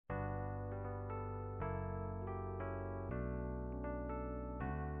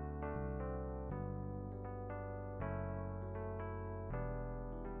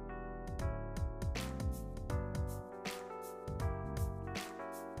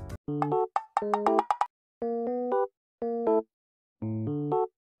Stand up.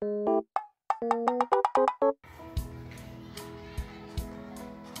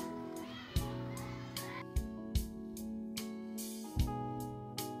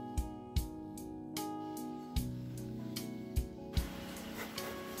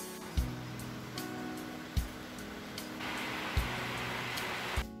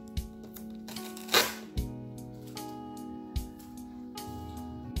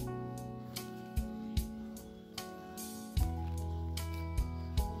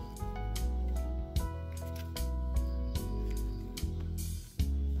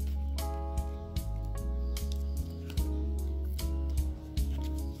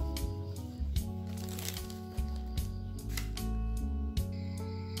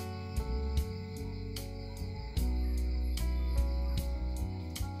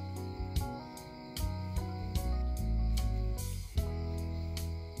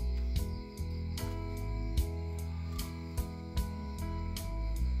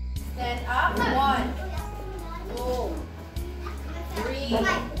 1, 2, 3,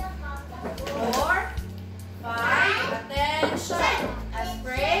 4, 5. Attention. Let's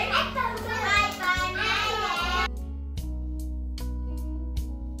pray.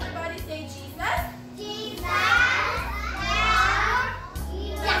 Everybody say Jesus. Jesus.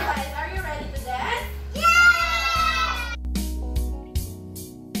 Guys, are you ready to dance?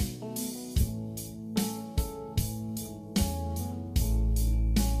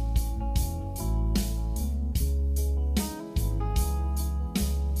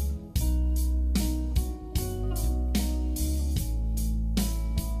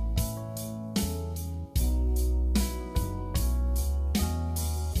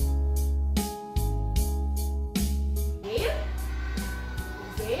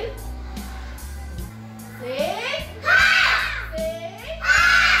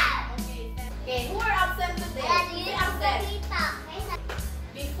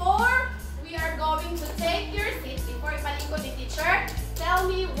 Tell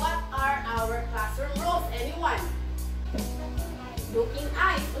me, what are our classroom rules? Anyone? Look in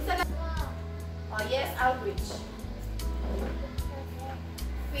eyes. Oh yes, outreach.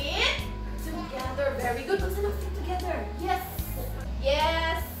 Feet together. Very good. What's enough feet together? Yes.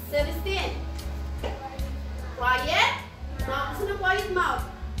 Yes. Celestine. Quiet. Mouth. What's enough quiet mouth?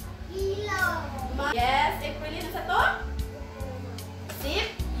 Yes. Aprilin. What's ito? Zip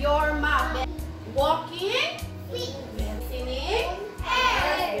your mouth. Walking. Listening.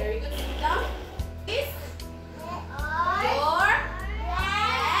 Yes, very good. Sit down. Please. Your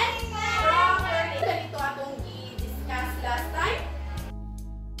and properly. Ganito atong i-discuss last time.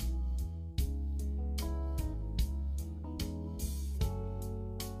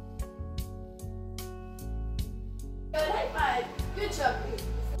 Good, high five. Good job.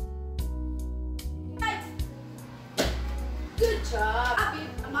 Good job.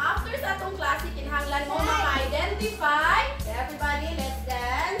 After sa atong klase, kinahanglan mo maka-identify. Everybody, let's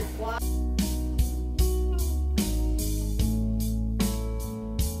dance. One.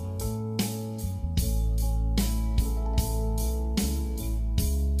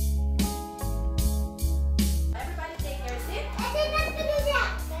 Everybody take your seat.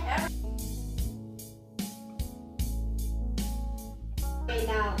 Okay,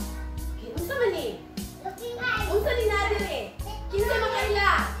 now. Okay, unsa man ni? Unsa ni nadire? Kinsa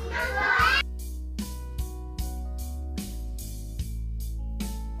makaila?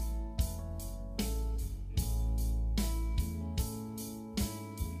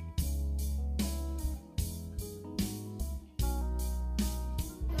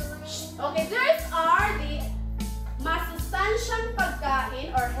 Okay, these are the Masustansyang pagkain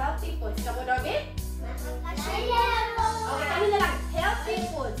or healthy foods. Kamu daw, okay? Okay, ano na lang? Healthy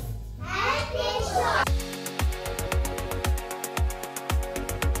foods.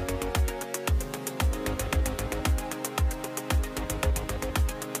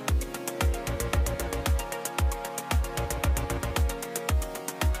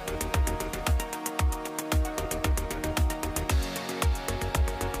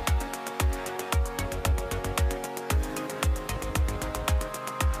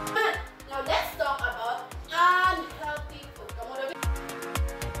 Now let's talk about unhealthy food. Kamu daw,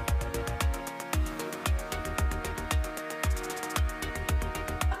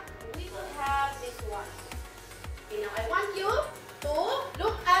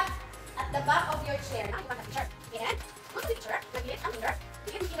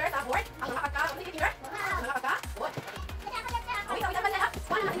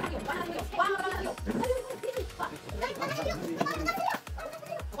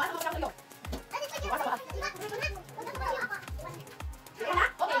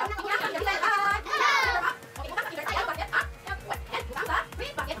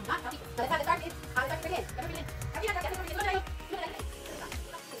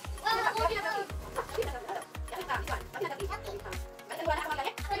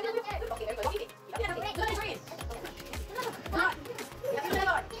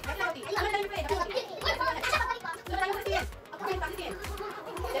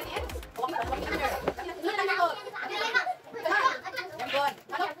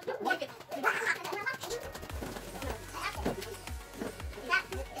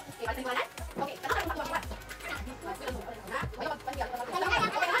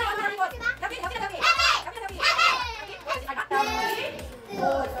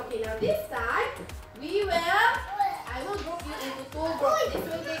 Okay, now this time, I will group you into 2 groups. This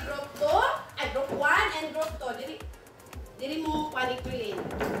will be group 2, group 1 and group 2. Diri mo panik-pilin.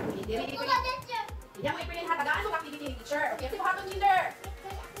 Okay, diri ipilin. Hindi mo ipilin ha, tagaan mo activity ni teacher. Okay, kasi buhaton gender.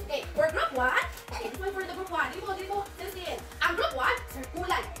 Okay, for group 1, okay, this one for the group 1. Diri mo, silsilin. Ang group 1,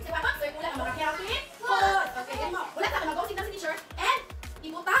 circulan. Kasi ba, circulan ang mga healthy food. Okay, diri mo. Wala sa mag-go signal si teacher. And,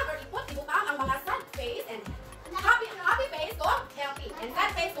 ibutang ang mga sad face and happy face to healthy. And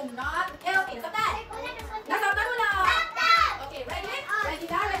sad face to not healthy. Nasabtan? Nasabtan mo na. Okay, ready? Ready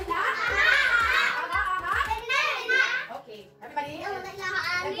na? Ready na? Okay, everybody?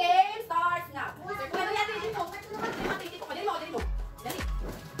 The game starts now. Circulan na yan. Dili mo. Dili mo. Dali.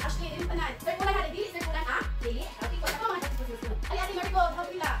 Ashley, dili pa na. Circulan na. Dili. Circulan ha? Dili. Healthy food. Ako mga healthy food. Ali, marigold. Help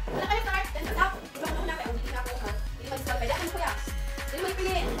nila. Wala ka na start. Then stop. Ibang muna pa. Hindi na ako. Dili mo start. Pwede ako kuya. Dili mo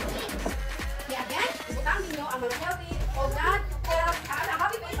ipilin. Okay, again. Ibutang ninyo ang mga healthy o not healthy.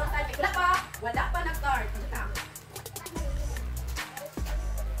 Happy face or sad face. Wala pa nag-start. Ibutang.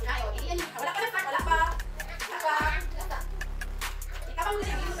 Wala pa nag-start. Wala pa. Ikabang mo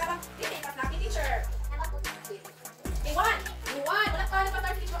din. Dili. Pas na teacher. Okay, 1. Wala pa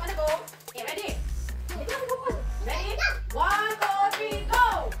nag-start si teacher. Ano go? Okay, ready? Ready? 1, 2, 3,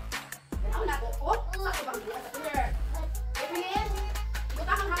 go! Then ako na po. Ako bang buwan sa teacher? Okay, pilin.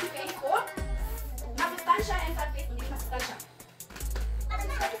 Ibutang ang happy face ko. Masustansya and sad face. Hindi masustansya.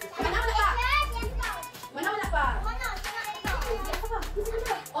 Manaw na pa. Manaw na pa.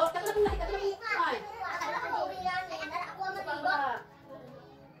 Oh, tatlo na.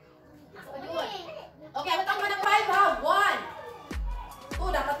 Okay, batang mana 5 ha. 1.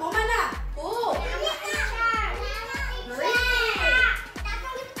 2, dapat mo mana. 2. 3.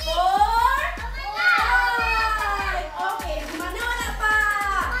 4. 5. Okay, manaw na pa.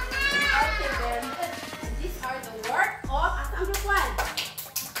 Okay, very good. These are the work of asang group 1.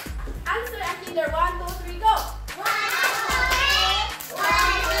 Answer and kinder 1, 2, 3, go. 1, 2, 3. 1,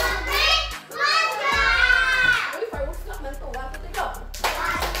 2, 3. 1, 2. Uy, fireworks clock man to. 1, 2, 3, go. 1,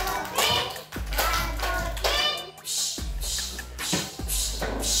 2, 3.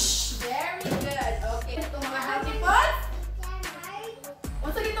 Very good. Okay, ito mga healthy foods.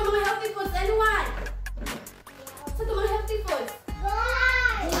 Unsa dito mga healthy foods? Anyone? Unsa ito mga healthy foods?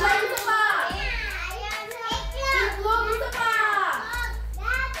 Gulay, unsa pa? Itlog, unsa pa?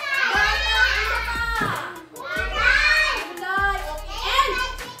 Gata, unsa pa? Gulay, okay. And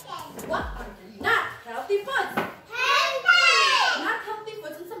what are not healthy foods? Not healthy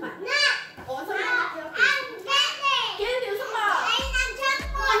foods, unsa man? O, unsa man not healthy? Candy, unsa pa?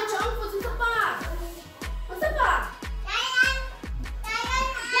 Ang junk foods, unsa pa? Unsa pa?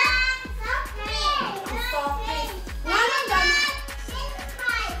 Ang soft drink.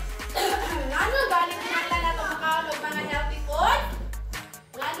 Ngano galing kinahanglan nato makaon og mga healthy food?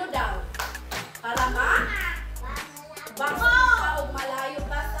 Ngano daw? Para bako ka og malayo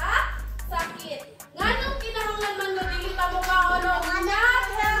ka sa sakit. Ngano kinahanglan man nga dili ta mokaon og not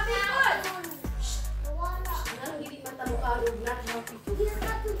healthy food? Ngano dili man ta mokaon og not healthy food?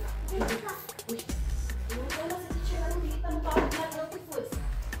 Uy. Ano wala sa teacher ngano dili ta mokaon og not healthy foods?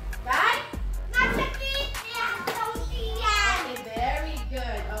 Right? Okay, very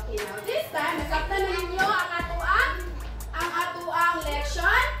good. Okay, now this time, nasabtan na ninyo ang atuang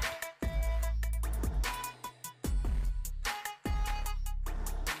leksyon.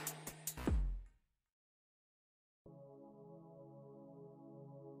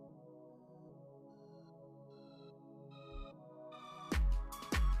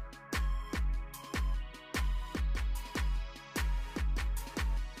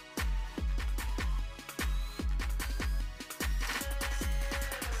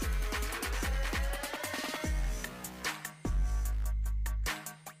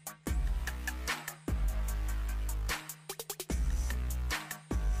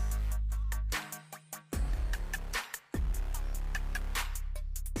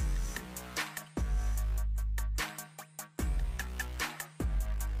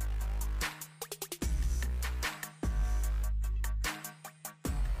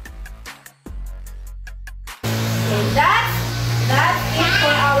 And that